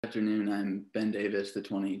Good afternoon. I'm Ben Davis, the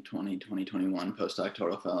 2020-2021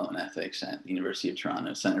 postdoctoral fellow in ethics at the University of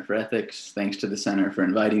Toronto Center for Ethics. Thanks to the center for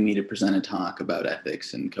inviting me to present a talk about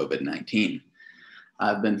ethics and COVID-19.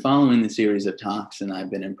 I've been following the series of talks and I've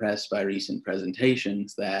been impressed by recent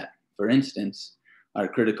presentations that, for instance, are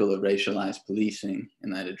critical of racialized policing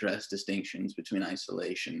and that address distinctions between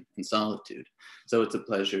isolation and solitude. So it's a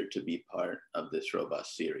pleasure to be part of this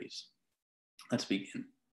robust series. Let's begin.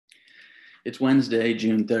 It's Wednesday,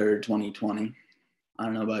 June 3rd, 2020. I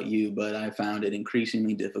don't know about you, but I found it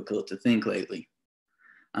increasingly difficult to think lately.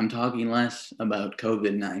 I'm talking less about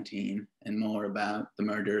COVID-19 and more about the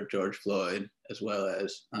murder of George Floyd, as well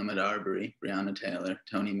as Ahmaud Arbery, Breonna Taylor,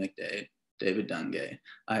 Tony McDade, David Dungay,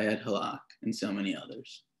 Ayad Halak, and so many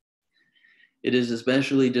others. It is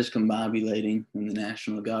especially discombobulating when the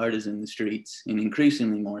National Guard is in the streets in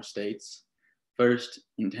increasingly more states, first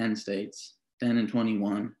in 10 states, then in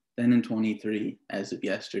 21, then in 23 as of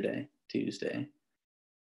yesterday, Tuesday.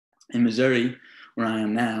 In Missouri, where I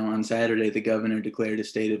am now, on Saturday, the governor declared a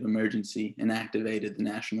state of emergency and activated the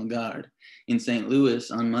National Guard. In St.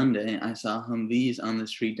 Louis on Monday, I saw Humvees on the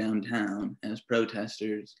street downtown as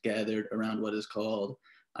protesters gathered around what is called,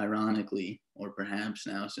 ironically, or perhaps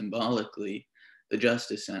now symbolically, the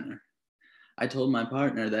Justice Center. I told my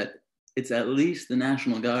partner that it's at least the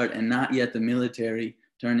National Guard and not yet the military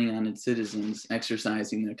turning on its citizens,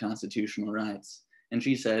 exercising their constitutional rights. And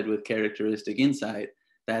she said with characteristic insight,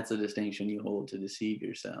 that's a distinction you hold to deceive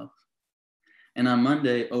yourself. And on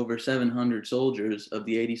Monday, over 700 soldiers of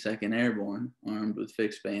the 82nd Airborne, armed with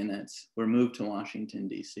fixed bayonets, were moved to Washington,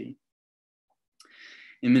 D.C.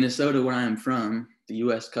 In Minnesota, where I am from, the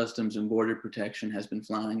U.S. Customs and Border Protection has been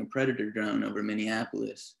flying a Predator drone over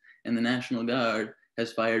Minneapolis, and the National Guard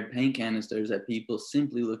has fired paint canisters at people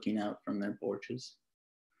simply looking out from their porches.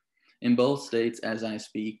 In both states, as I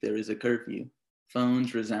speak, there is a curfew,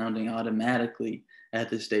 phones resounding automatically at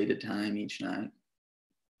the stated time each night.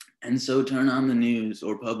 And so turn on the news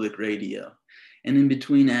or public radio, and in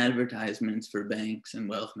between advertisements for banks and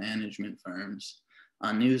wealth management firms,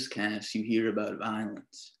 on newscasts you hear about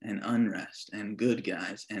violence and unrest and good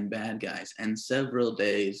guys and bad guys and several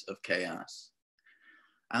days of chaos.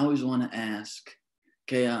 I always want to ask,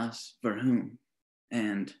 chaos for whom?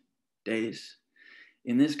 And days?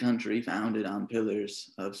 In this country founded on pillars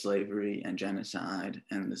of slavery and genocide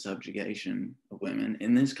and the subjugation of women,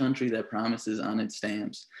 in this country that promises on its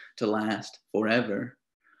stamps to last forever,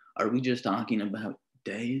 are we just talking about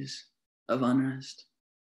days of unrest?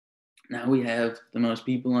 Now we have the most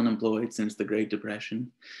people unemployed since the Great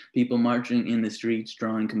Depression, people marching in the streets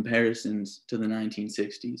drawing comparisons to the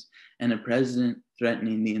 1960s, and a president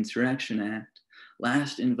threatening the Insurrection Act,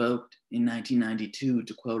 last invoked in 1992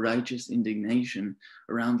 to quell righteous indignation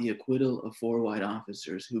around the acquittal of 4 white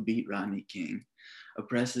officers who beat Rodney King, a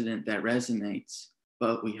precedent that resonates,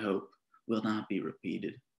 but we hope will not be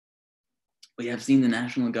repeated. We have seen the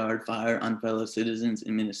National Guard fire on fellow citizens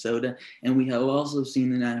in Minnesota, and we have also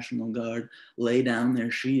seen the National Guard lay down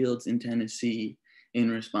their shields in Tennessee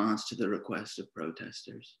in response to the request of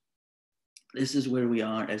protesters. This is where we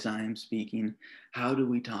are as I am speaking. How do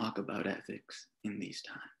we talk about ethics in these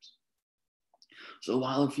times? So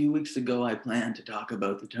while a few weeks ago I planned to talk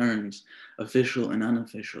about the terms official and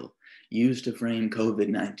unofficial used to frame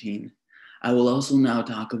COVID-19, I will also now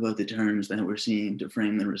talk about the terms that we're seeing to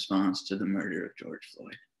frame the response to the murder of George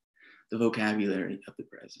Floyd, the vocabulary of the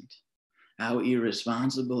present. How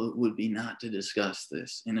irresponsible it would be not to discuss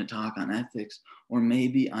this in a talk on ethics or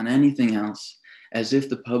maybe on anything else, as if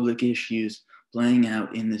the public issues playing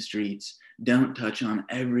out in the streets don't touch on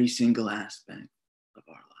every single aspect of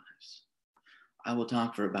our lives. I will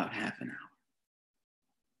talk for about half an hour.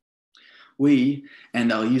 We,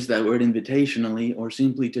 and I'll use that word invitationally or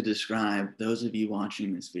simply to describe those of you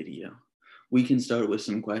watching this video, we can start with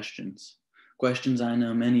some questions. Questions I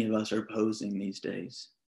know many of us are posing these days.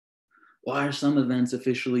 Why are some events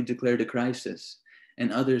officially declared a crisis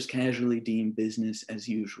and others casually deemed business as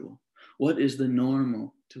usual? What is the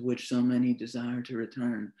normal to which so many desire to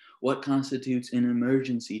return? What constitutes an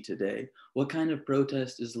emergency today? What kind of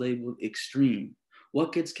protest is labeled extreme?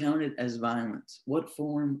 What gets counted as violence? What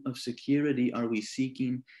form of security are we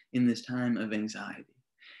seeking in this time of anxiety?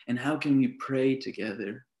 And how can we pray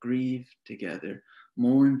together, grieve together,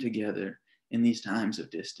 mourn together in these times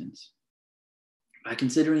of distance? By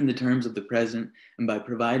considering the terms of the present and by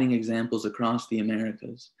providing examples across the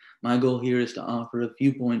Americas, my goal here is to offer a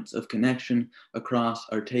few points of connection across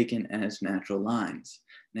are taken as natural lines,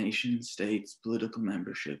 nations, states, political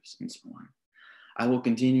memberships, and so on. I will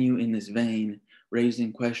continue in this vein,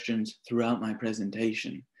 raising questions throughout my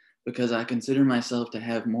presentation, because I consider myself to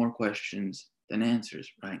have more questions than answers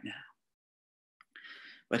right now.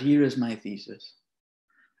 But here is my thesis.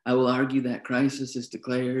 I will argue that crisis is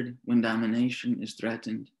declared when domination is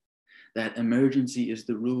threatened, that emergency is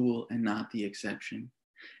the rule and not the exception,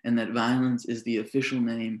 and that violence is the official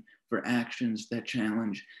name for actions that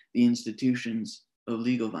challenge the institutions of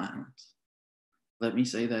legal violence. Let me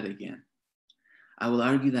say that again. I will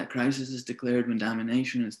argue that crisis is declared when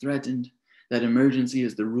domination is threatened, that emergency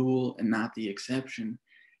is the rule and not the exception,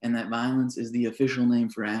 and that violence is the official name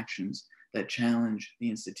for actions that challenge the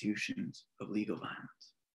institutions of legal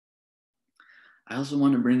violence. I also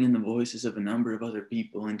want to bring in the voices of a number of other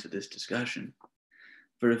people into this discussion.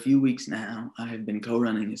 For a few weeks now, I have been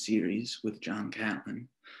co-running a series with John Catlin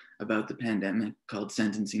about the pandemic called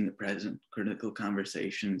Sentencing the Present, Critical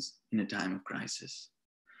Conversations in a Time of Crisis.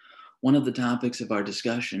 One of the topics of our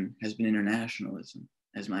discussion has been internationalism,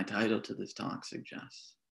 as my title to this talk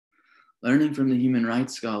suggests. Learning from the human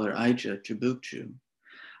rights scholar Aicha Chibukchu,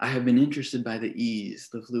 I have been interested by the ease,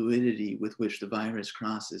 the fluidity with which the virus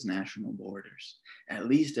crosses national borders, at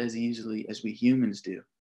least as easily as we humans do.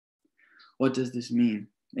 What does this mean?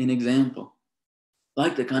 An example.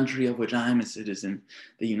 Like the country of which I'm a citizen,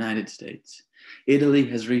 the United States, Italy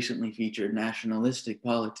has recently featured nationalistic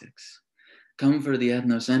politics. Come for the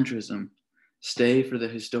ethnocentrism, stay for the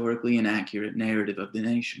historically inaccurate narrative of the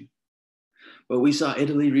nation. But we saw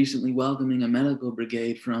Italy recently welcoming a medical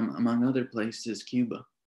brigade from, among other places, Cuba.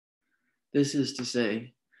 This is to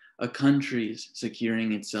say, a country's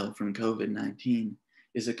securing itself from COVID-19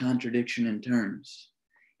 is a contradiction in terms.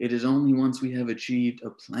 It is only once we have achieved a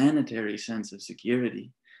planetary sense of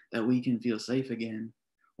security that we can feel safe again,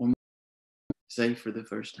 or safe for the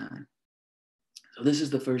first time. So this is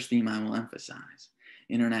the first theme I will emphasize,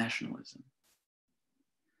 internationalism.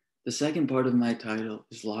 The second part of my title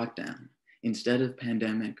is lockdown, instead of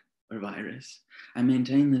pandemic or virus. I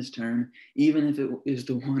maintain this term, even if it is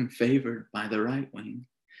the one favored by the right wing,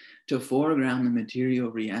 to foreground the material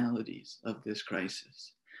realities of this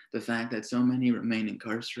crisis. The fact that so many remain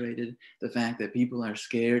incarcerated, the fact that people are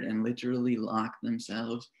scared and literally lock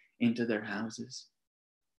themselves into their houses.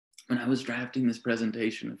 When I was drafting this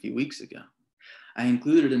presentation a few weeks ago, I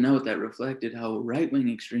included a note that reflected how right-wing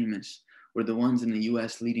extremists were the ones in the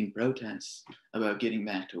US leading protests about getting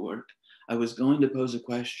back to work. I was going to pose a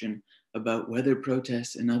question about whether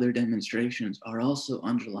protests and other demonstrations are also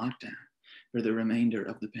under lockdown for the remainder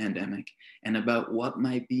of the pandemic, and about what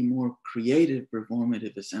might be more creative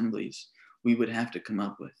performative assemblies we would have to come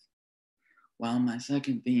up with. While my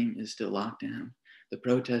second theme is still lockdown, the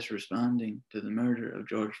protests responding to the murder of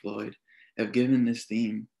George Floyd have given this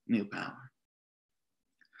theme new power.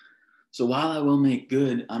 So while I will make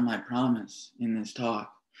good on my promise in this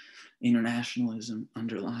talk, internationalism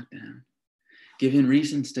under lockdown, given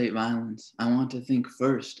recent state violence, I want to think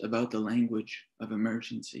first about the language of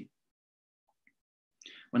emergency.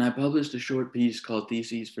 When I published a short piece called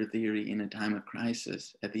Theses for Theory in a Time of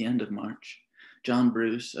Crisis at the end of March, John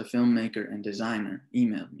Bruce, a filmmaker and designer,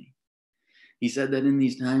 emailed me. He said that in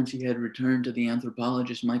these times he had returned to the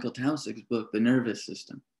anthropologist Michael Tausig's book, The Nervous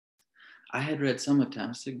System. I had read some of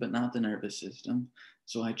Tausig, but not The Nervous System,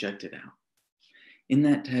 so I checked it out. In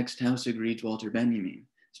that text, Tausig reads Walter Benjamin,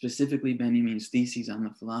 specifically Benjamin's theses on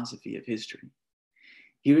the philosophy of history.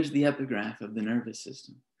 Here is the epigraph of The Nervous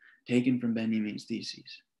System, taken from Benjamin's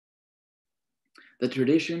theses. The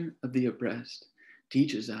tradition of the oppressed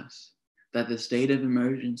teaches us that the state of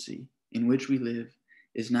emergency in which we live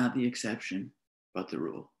is not the exception, but the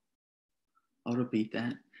rule. I'll repeat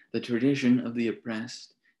that. The tradition of the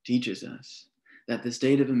oppressed teaches us that the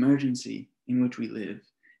state of emergency in which we live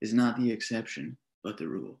is not the exception, but the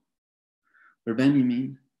rule. For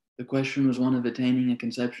Benjamin, the question was one of attaining a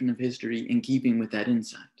conception of history in keeping with that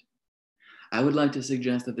insight. I would like to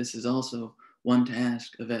suggest that this is also one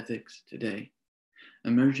task of ethics today.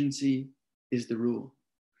 Emergency is the rule.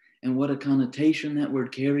 And what a connotation that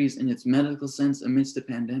word carries in its medical sense amidst the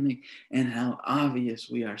pandemic, and how obvious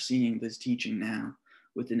we are seeing this teaching now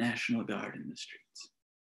with the National Guard in the streets.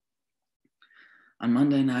 On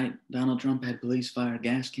Monday night, Donald Trump had police fire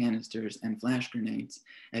gas canisters and flash grenades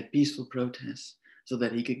at peaceful protests so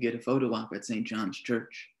that he could get a photo op at St. John's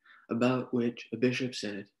Church, about which a bishop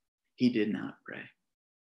said he did not pray.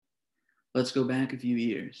 Let's go back a few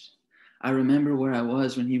years. I remember where I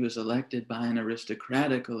was when he was elected by an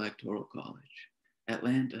aristocratic electoral college,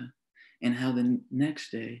 Atlanta, and how the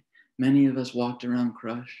next day, many of us walked around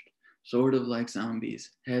crushed, sort of like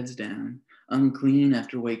zombies, heads down, unclean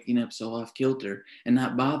after waking up so off kilter, and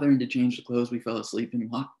not bothering to change the clothes we fell asleep in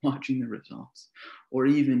watching the results, or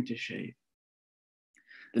even to shave.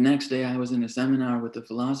 The next day, I was in a seminar with the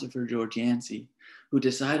philosopher George Yancey, who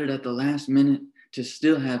decided at the last minute to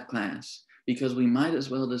still have class because we might as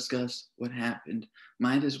well discuss what happened,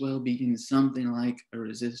 might as well begin something like a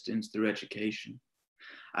resistance through education.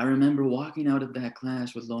 I remember walking out of that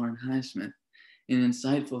class with Lauren Highsmith, an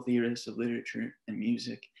insightful theorist of literature and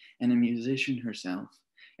music, and a musician herself.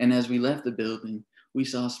 And as we left the building, we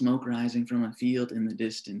saw smoke rising from a field in the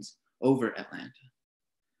distance over Atlanta.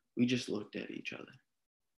 We just looked at each other.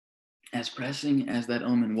 As pressing as that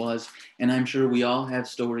omen was, and I'm sure we all have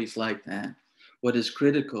stories like that, what is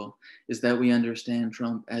critical is that we understand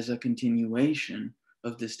Trump as a continuation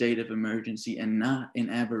of the state of emergency and not an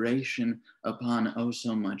aberration upon oh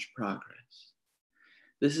so much progress.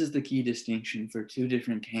 This is the key distinction for two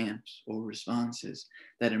different camps or responses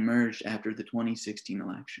that emerged after the 2016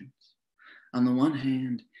 elections. On the one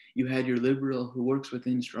hand, you had your liberal who works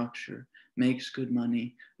within structure, makes good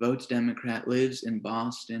money, votes Democrat, lives in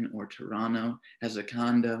Boston or Toronto, has a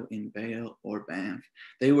condo in Vail or Banff.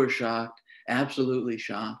 They were shocked, absolutely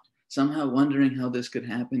shocked, somehow wondering how this could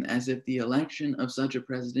happen, as if the election of such a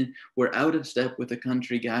president were out of step with a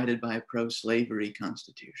country guided by a pro-slavery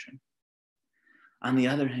constitution. On the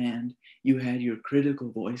other hand, you had your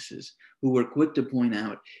critical voices who were quick to point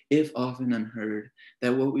out, if often unheard,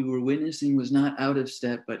 that what we were witnessing was not out of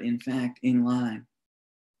step, but in fact in line.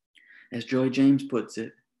 As Joy James puts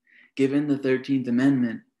it, given the 13th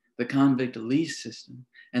Amendment, the convict lease system,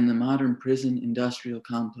 and the modern prison industrial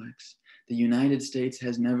complex, the United States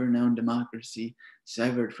has never known democracy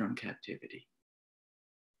severed from captivity.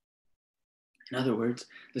 In other words,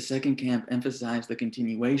 the second camp emphasized the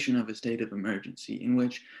continuation of a state of emergency in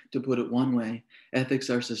which, to put it one way, ethics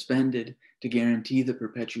are suspended to guarantee the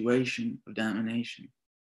perpetuation of domination.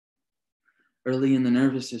 Early in the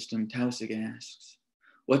nervous system, Taussig asks,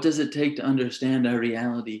 what does it take to understand our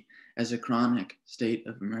reality as a chronic state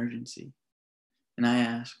of emergency? And I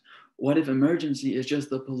ask, what if emergency is just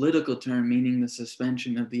the political term meaning the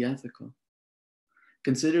suspension of the ethical?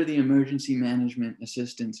 Consider the Emergency Management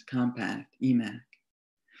Assistance Compact, EMAC.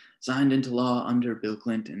 Signed into law under Bill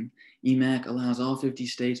Clinton, EMAC allows all 50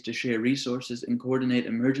 states to share resources and coordinate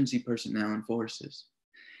emergency personnel and forces.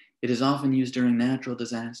 It is often used during natural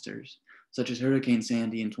disasters, such as Hurricane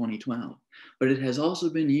Sandy in 2012, but it has also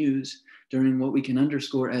been used during what we can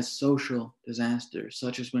underscore as social disasters,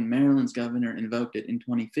 such as when Maryland's governor invoked it in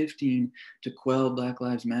 2015 to quell Black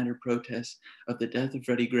Lives Matter protests of the death of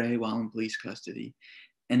Freddie Gray while in police custody.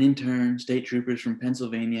 And in turn, state troopers from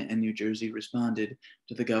Pennsylvania and New Jersey responded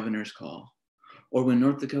to the governor's call. Or when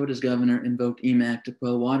North Dakota's governor invoked EMAC to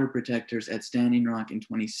quell water protectors at Standing Rock in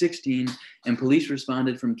 2016, and police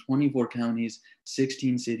responded from 24 counties,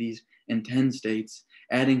 16 cities, and 10 states,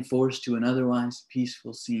 adding force to an otherwise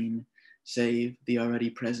peaceful scene, save the already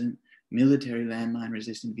present military landmine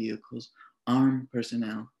resistant vehicles, armed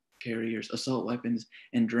personnel, carriers, assault weapons,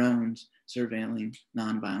 and drones surveilling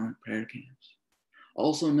nonviolent prayer camps.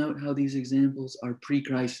 Also note how these examples are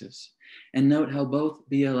pre-crisis, and note how both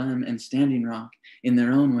BLM and Standing Rock, in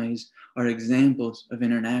their own ways, are examples of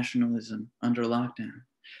internationalism under lockdown,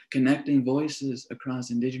 connecting voices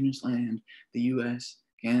across indigenous land, the US,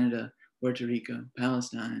 Canada, Puerto Rico,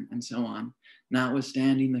 Palestine, and so on,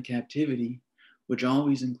 notwithstanding the captivity, which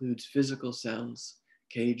always includes physical cells,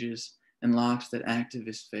 cages, and locks that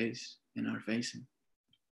activists face and are facing.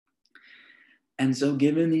 And so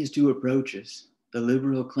given these two approaches, the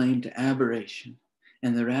liberal claim to aberration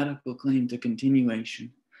and the radical claim to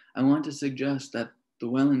continuation, I want to suggest that the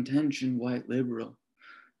well-intentioned white liberal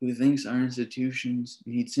who thinks our institutions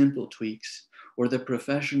need simple tweaks, or the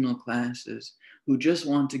professional classes who just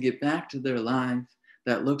want to get back to their life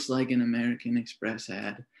that looks like an American Express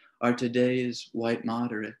ad, are today's white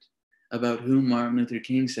moderate, about whom Martin Luther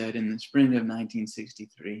King said in the spring of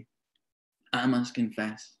 1963, I must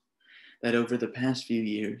confess that over the past few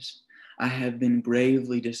years, I have been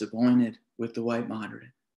gravely disappointed with the white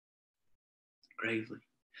moderate. Gravely.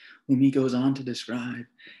 Whom he goes on to describe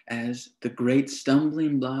as the great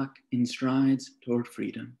stumbling block in strides toward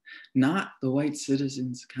freedom, not the white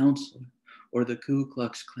citizens' counselor or the Ku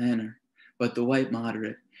Klux Klanner, but the white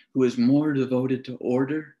moderate who is more devoted to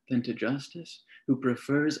order than to justice, who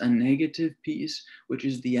prefers a negative peace, which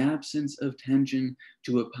is the absence of tension,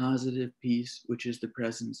 to a positive peace, which is the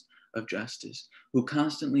presence of justice, who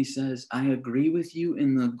constantly says, I agree with you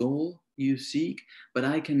in the goal you seek, but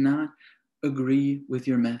I cannot agree with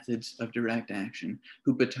your methods of direct action,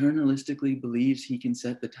 who paternalistically believes he can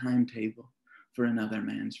set the timetable for another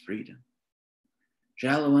man's freedom.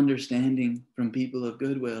 Shallow understanding from people of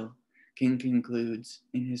goodwill, King concludes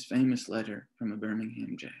in his famous letter from a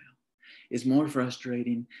Birmingham jail, is more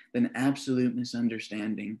frustrating than absolute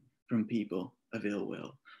misunderstanding from people of ill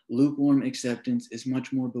will. Lukewarm acceptance is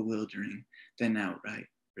much more bewildering than outright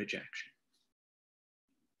rejection.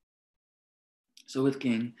 So with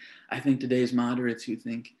King, I think today's moderates who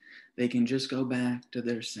think they can just go back to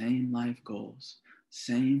their same life goals,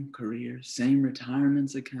 same career, same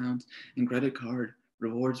retirements accounts and credit card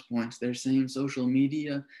rewards points, their same social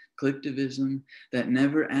media clicktivism that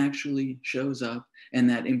never actually shows up and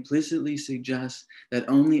that implicitly suggests that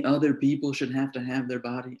only other people should have to have their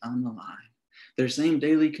body on the line. Their same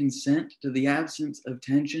daily consent to the absence of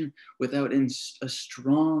tension without a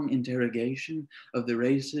strong interrogation of the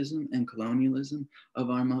racism and colonialism of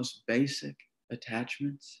our most basic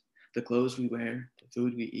attachments, the clothes we wear, the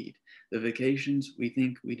food we eat, the vacations we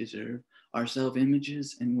think we deserve, our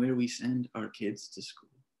self-images, and where we send our kids to school,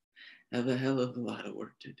 have a hell of a lot of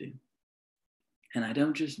work to do. And I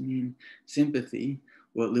don't just mean sympathy,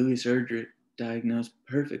 what Louise Erdrich diagnosed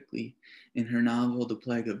perfectly in her novel, The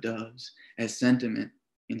Plague of Doves, as sentiment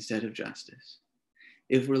instead of justice.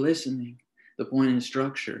 If we're listening, the point is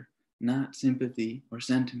structure, not sympathy or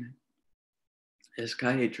sentiment. As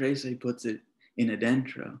Kaye Tracy puts it in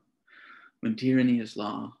Adentro, when tyranny is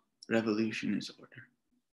law, revolution is order.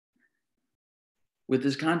 With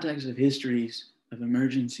this context of histories of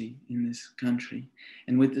emergency in this country,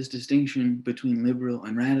 and with this distinction between liberal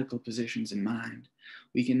and radical positions in mind,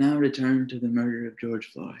 we can now return to the murder of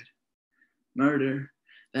George Floyd. Murder,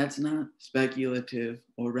 that's not speculative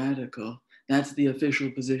or radical, that's the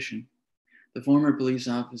official position. The former police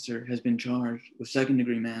officer has been charged with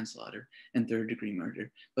second-degree manslaughter and third-degree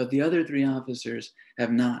murder, but the other 3 officers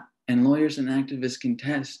have not. And lawyers and activists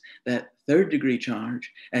contest that third-degree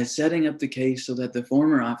charge as setting up the case so that the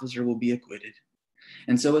former officer will be acquitted.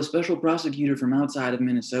 And so a special prosecutor from outside of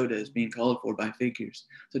Minnesota is being called for by figures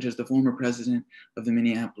such as the former president of the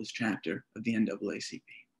Minneapolis chapter of the NAACP.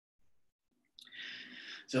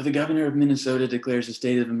 So the governor of Minnesota declares a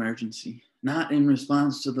state of emergency, not in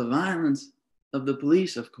response to the violence of the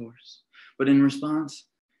police, of course, but in response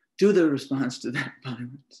to that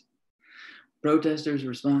violence. Protesters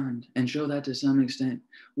respond and show that to some extent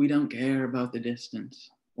we don't care about the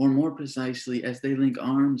distance, or more precisely, as they link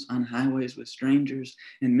arms on highways with strangers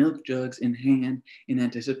and milk jugs in hand in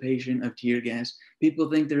anticipation of tear gas, people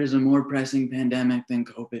think there is a more pressing pandemic than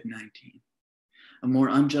COVID-19, a more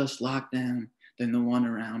unjust lockdown than the one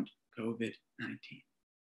around COVID-19.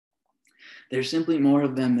 There's simply more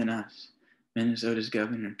of them than us, Minnesota's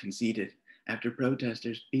governor conceded after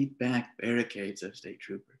protesters beat back barricades of state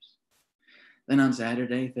troopers. Then on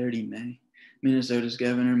Saturday, 30 May, Minnesota's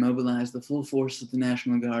governor mobilized the full force of the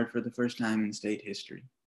National Guard for the first time in state history.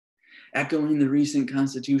 Echoing the recent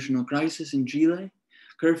constitutional crisis in Chile,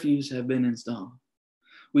 curfews have been installed.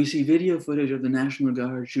 We see video footage of the National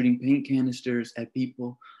Guard shooting paint canisters at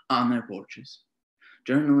people on their porches.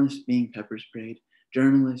 Journalists being pepper sprayed,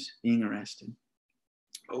 journalists being arrested.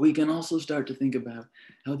 But we can also start to think about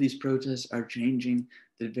how these protests are changing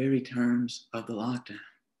the very terms of the lockdown.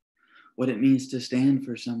 What it means to stand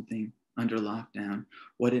for something under lockdown,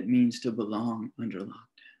 what it means to belong under lockdown.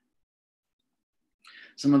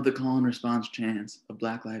 Some of the call and response chants of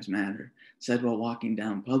Black Lives Matter said while walking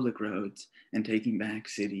down public roads and taking back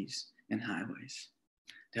cities and highways.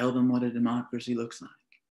 Tell them what a democracy looks like.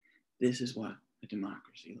 This is what a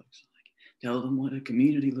democracy looks like. Tell them what a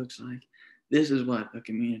community looks like. This is what a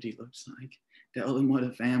community looks like. Tell them what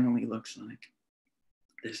a family looks like.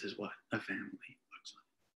 This is what a family looks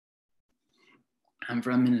like. I'm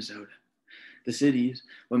from Minnesota. The cities,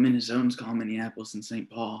 what Minnesotans call Minneapolis and St.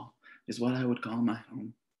 Paul, is what I would call my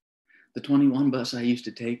home. The 21 bus I used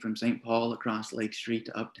to take from St. Paul across Lake Street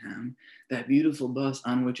to Uptown, that beautiful bus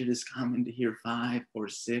on which it is common to hear 5 or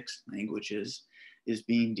 6 languages, is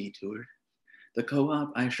being detoured. The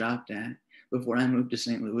co-op I shopped at before I moved to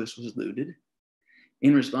St. Louis was looted.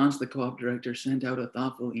 In response, the co-op director sent out a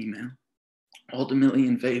thoughtful email, ultimately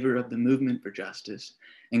in favor of the movement for justice,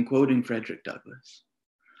 and quoting Frederick Douglass.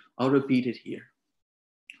 I'll repeat it here.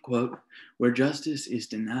 Quote, where justice is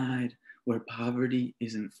denied, where poverty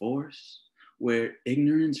is enforced, where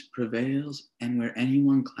ignorance prevails, and where any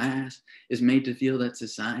one class is made to feel that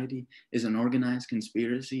society is an organized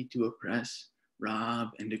conspiracy to oppress, rob,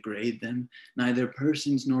 and degrade them, neither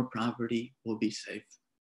persons nor property will be safe.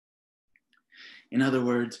 In other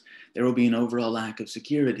words, there will be an overall lack of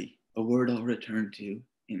security, a word I'll return to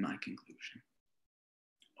in my conclusion.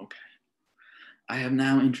 Okay. I have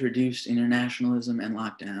now introduced internationalism and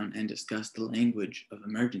lockdown and discussed the language of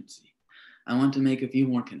emergency. I want to make a few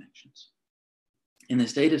more connections. In the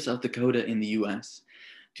state of South Dakota in the US,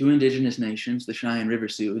 2 indigenous nations, the Cheyenne River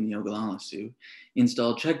Sioux and the Ogallala Sioux,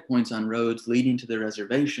 installed checkpoints on roads leading to their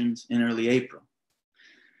reservations in early April.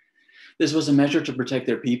 This was a measure to protect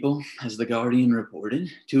their people. As The Guardian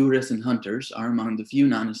reported, tourists and hunters are among the few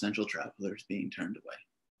non-essential travelers being turned away.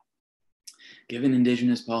 Given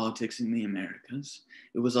indigenous politics in the Americas,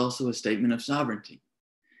 it was also a statement of sovereignty.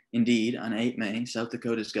 Indeed, on 8 May, South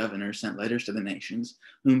Dakota's governor sent letters to the nations,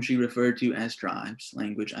 whom she referred to as tribes,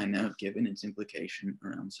 language I note given its implication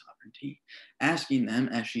around sovereignty, asking them,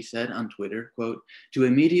 as she said on Twitter, quote, to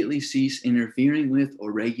immediately cease interfering with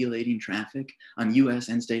or regulating traffic on US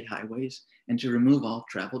and state highways and to remove all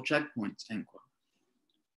travel checkpoints, end quote.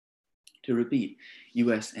 To repeat,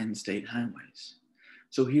 US and state highways.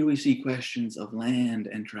 So here we see questions of land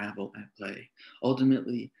and travel at play,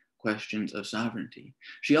 ultimately questions of sovereignty.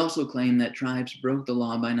 She also claimed that tribes broke the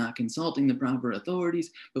law by not consulting the proper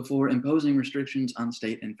authorities before imposing restrictions on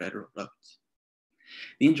state and federal roads.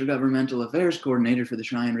 The Intergovernmental Affairs Coordinator for the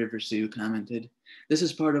Cheyenne River Sioux commented, "This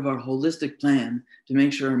is part of our holistic plan to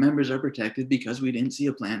make sure our members are protected because we didn't see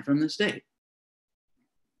a plan from the state."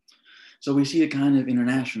 So we see a kind of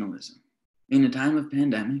internationalism. In a time of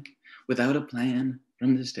pandemic, without a plan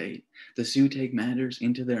from the state, the Sioux take matters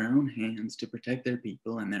into their own hands to protect their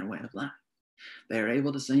people and their way of life. They are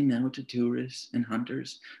able to say no to tourists and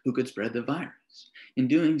hunters who could spread the virus. In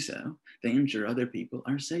doing so, they ensure other people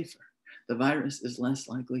are safer. The virus is less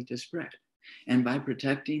likely to spread. And by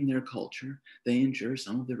protecting their culture, they ensure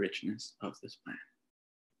some of the richness of this planet.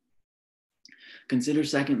 Consider,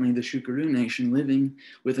 secondly, the Shukuru Nation living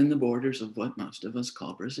within the borders of what most of us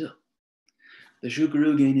call Brazil. The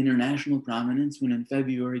Shukuru gained international prominence when in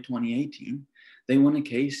February 2018, they won a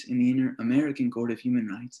case in the Inter-American Court of Human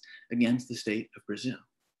Rights against the state of Brazil.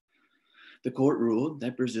 The court ruled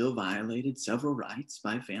that Brazil violated several rights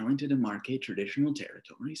by failing to demarcate traditional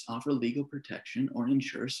territories, offer legal protection, or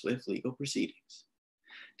ensure swift legal proceedings.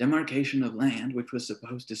 Demarcation of land, which was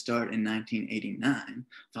supposed to start in 1989,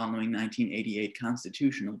 following 1988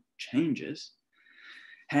 constitutional changes,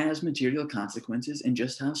 has material consequences in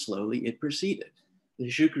just how slowly it proceeded. The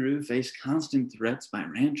Shukuru faced constant threats by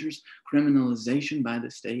ranchers, criminalization by the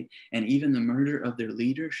state, and even the murder of their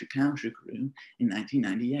leader, Shekau Shukuru, in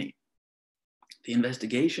 1998. The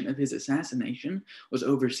investigation of his assassination was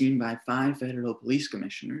overseen by 5 federal police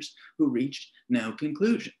commissioners who reached no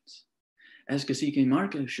conclusions. As Cacique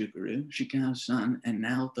Marco Shukuru, Shekau's son, and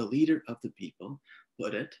now the leader of the people,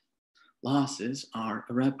 put it, losses are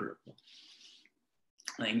irreparable.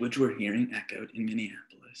 Language we're hearing echoed in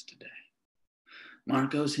Minneapolis today.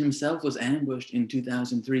 Marcos himself was ambushed in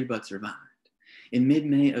 2003 but survived. In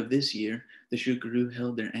mid-May of this year, the Shukuru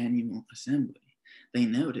held their annual assembly. They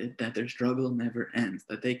noted that their struggle never ends,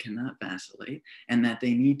 that they cannot vacillate, and that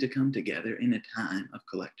they need to come together in a time of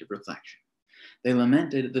collective reflection. They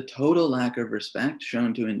lamented the total lack of respect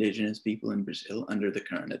shown to indigenous people in Brazil under the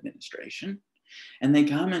current administration. And they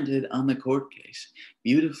commented on the court case,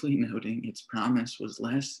 beautifully noting its promise was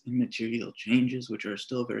less in material changes, which are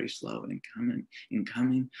still very slow in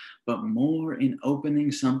coming, but more in opening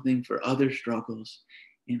something for other struggles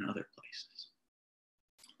in other places.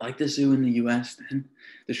 Like the Sioux in the US, then,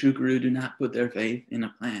 the Shukuru do not put their faith in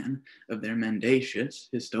a plan of their mendacious,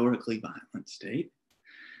 historically violent state.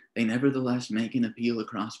 They nevertheless make an appeal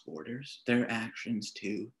across borders, their actions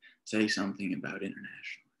to say something about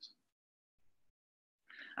internationalism.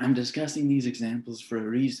 I'm discussing these examples for a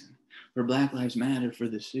reason. For Black Lives Matter, for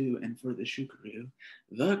the Sioux, and for the Shukuru,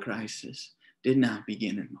 the crisis did not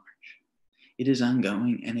begin in March. It is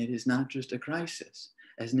ongoing, and it is not just a crisis.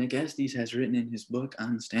 As Nick Estes has written in his book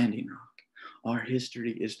on Standing Rock, our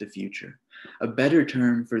history is the future. A better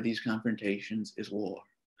term for these confrontations is war,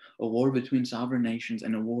 a war between sovereign nations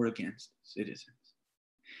and a war against citizens.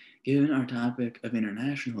 Given our topic of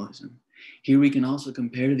internationalism, here we can also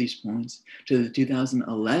compare these points to the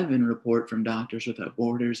 2011 report from Doctors Without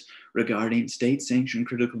Borders regarding state-sanctioned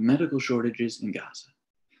critical medical shortages in Gaza.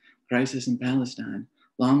 Crisis in Palestine,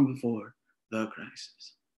 long before the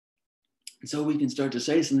crisis. And so we can start to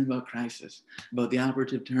say something about crisis, about the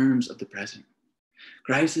operative terms of the present.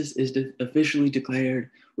 Crisis is officially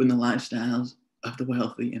declared when the lifestyles of the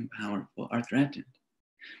wealthy and powerful are threatened.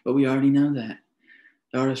 But we already know that.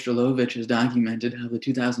 Dara Stralovic has documented how the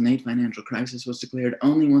 2008 financial crisis was declared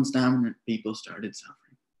only once dominant people started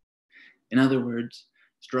suffering. In other words,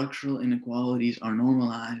 structural inequalities are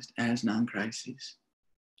normalized as non-crises.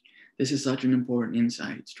 This is such an important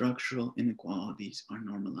insight. Structural inequalities are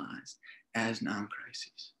normalized as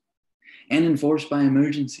non-crises and enforced by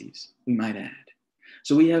emergencies, we might add.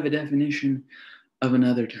 So we have a definition of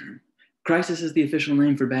another term. Crisis is the official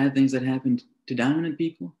name for bad things that happened to dominant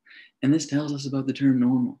people, and this tells us about the term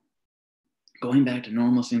normal. Going back to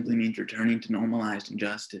normal simply means returning to normalized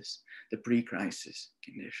injustice, the pre-crisis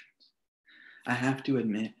conditions. I have to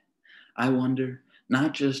admit, I wonder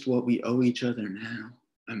not just what we owe each other now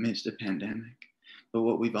amidst a pandemic, but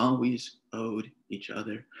what we've always owed each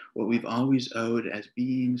other, what we've always owed as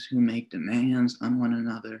beings who make demands on one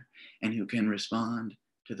another and who can respond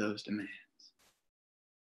to those demands.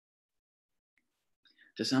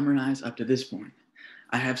 To summarize up to this point,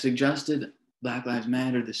 I have suggested Black Lives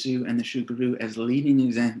Matter, the Sioux, and the Shugaroo as leading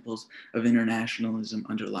examples of internationalism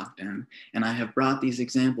under lockdown. And I have brought these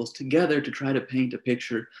examples together to try to paint a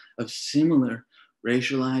picture of similar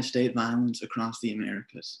racialized state violence across the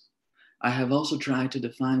Americas. I have also tried to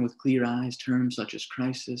define with clear eyes terms such as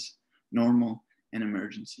crisis, normal, and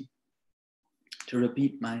emergency. To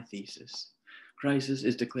repeat my thesis, crisis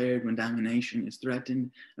is declared when domination is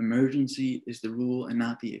threatened. Emergency is the rule and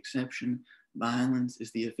not the exception. Violence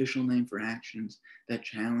is the official name for actions that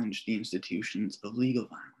challenge the institutions of legal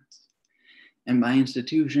violence. And by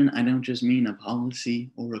institution, I don't just mean a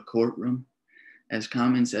policy or a courtroom. As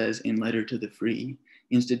Common says in Letter to the Free,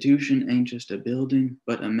 institution ain't just a building,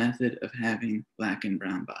 but a method of having Black and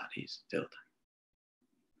brown bodies filled.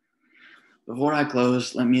 Before I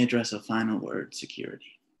close, let me address a final word: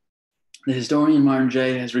 security. The historian Martin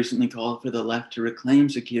Jay has recently called for the left to reclaim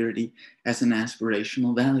security as an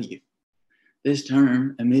aspirational value. This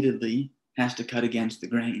term, admittedly, has to cut against the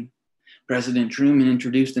grain. President Truman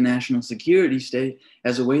introduced the national security state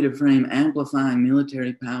as a way to frame amplifying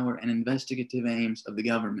military power and investigative aims of the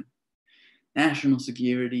government. National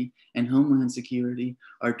security and homeland security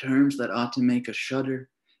are terms that ought to make us shudder,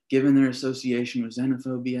 given their association with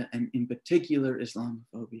xenophobia and, in particular,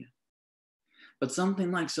 Islamophobia. But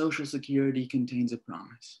something like social security contains a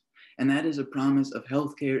promise, and that is a promise of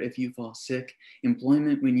healthcare if you fall sick,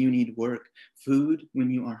 employment when you need work, food when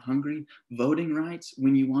you are hungry, voting rights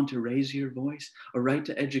when you want to raise your voice, a right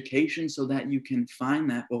to education so that you can find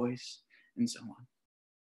that voice, and so on.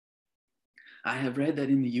 I have read that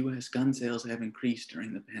in the US, gun sales have increased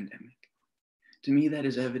during the pandemic. To me, that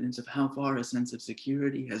is evidence of how far a sense of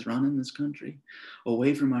security has run in this country,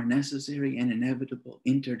 away from our necessary and inevitable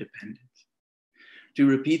interdependence. To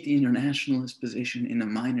repeat the internationalist position in a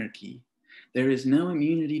minor key, there is no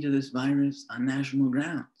immunity to this virus on national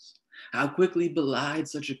grounds. How quickly belied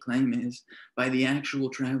such a claim is by the actual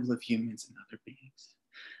travel of humans and other beings.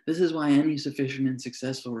 This is why any sufficient and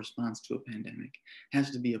successful response to a pandemic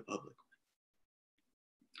has to be a public one.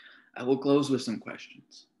 I will close with some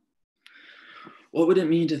questions. What would it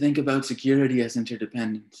mean to think about security as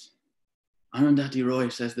interdependence? Arundhati Roy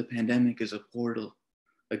says the pandemic is a portal,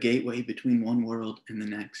 a gateway between one world and the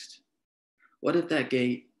next. What if that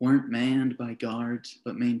gate weren't manned by guards,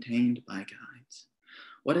 but maintained by guides?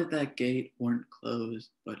 What if that gate weren't closed,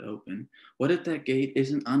 but open? What if that gate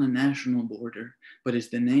isn't on a national border, but is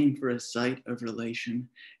the name for a site of relation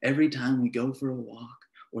every time we go for a walk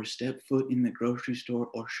or step foot in the grocery store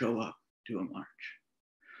or show up to a march?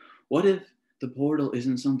 What if the portal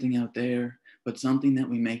isn't something out there, but something that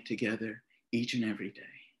we make together each and every day?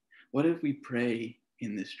 What if we pray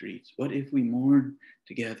in the streets? What if we mourn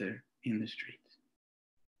together in the streets?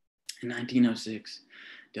 In 1906,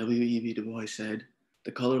 W.E.B. Du Bois said,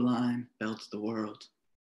 "The color line belts the world."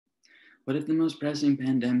 What if the most pressing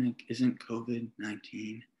pandemic isn't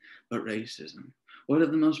COVID-19, but racism? What if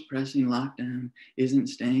the most pressing lockdown isn't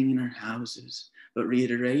staying in our houses, but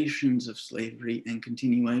reiterations of slavery and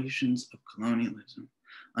continuations of colonialism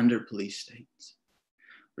under police states?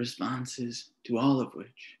 Responses to all of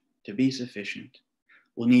which, to be sufficient,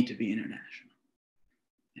 will need to be international.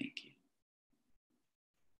 Thank you.